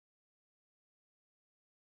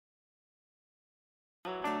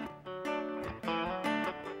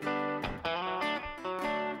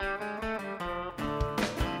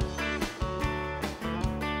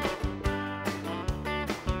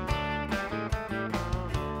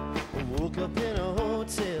woke up in a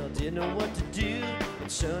hotel, didn't know what to do. I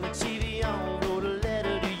turned the TV on, wrote a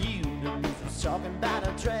letter to you. The news was talking about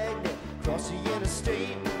a dragnet across the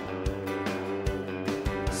interstate.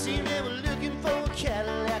 Seemed they were looking for a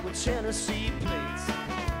Cadillac with Tennessee plates.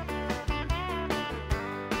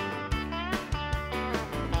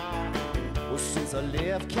 Well, since I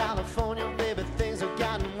left California, baby, things have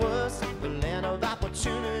gotten worse. The land of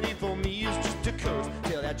opportunity for me is just a curse.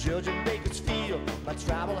 Tell that judge in Bakersfield my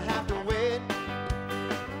trial will have to wait.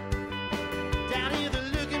 Down here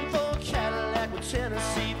they're looking for a Cadillac with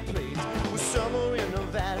Tennessee plates. It was summer in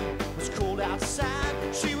Nevada, it was cold outside.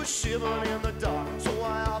 She was shivering in the dark, so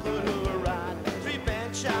I offered her a ride.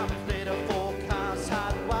 3-band child later, 4 cars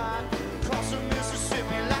hot wide, crossing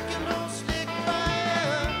Mississippi like an old slick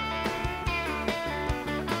fire.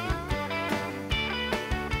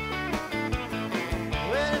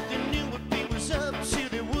 Well, if they knew what we was up to,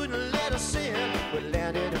 they wouldn't let us in. We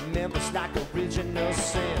landed in Memphis like original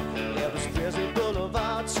sin. Elvis Presley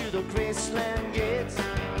Boulevard to the Graceland gates.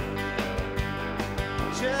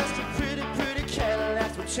 Just a pretty, pretty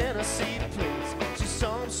Cadillac with Tennessee plates. She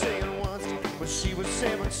saw him saying once when she was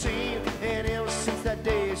 17, and ever since that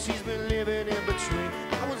day she's been living in between.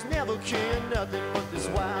 I was never caring nothing but this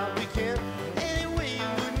wild weekend. Anyway, you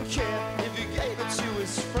wouldn't care if you gave it to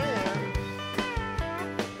his friend.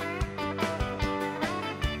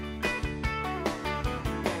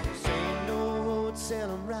 Say no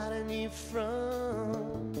hotel I'm riding you from.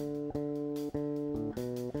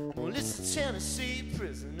 Well, it's a Tennessee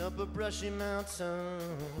prison up a brushy mountain.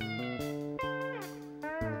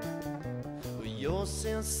 Well, your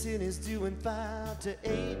Sin City's doing 5 to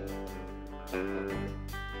 8.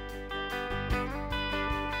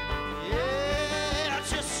 Yeah,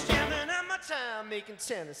 just jamming at my time making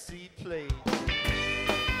Tennessee play.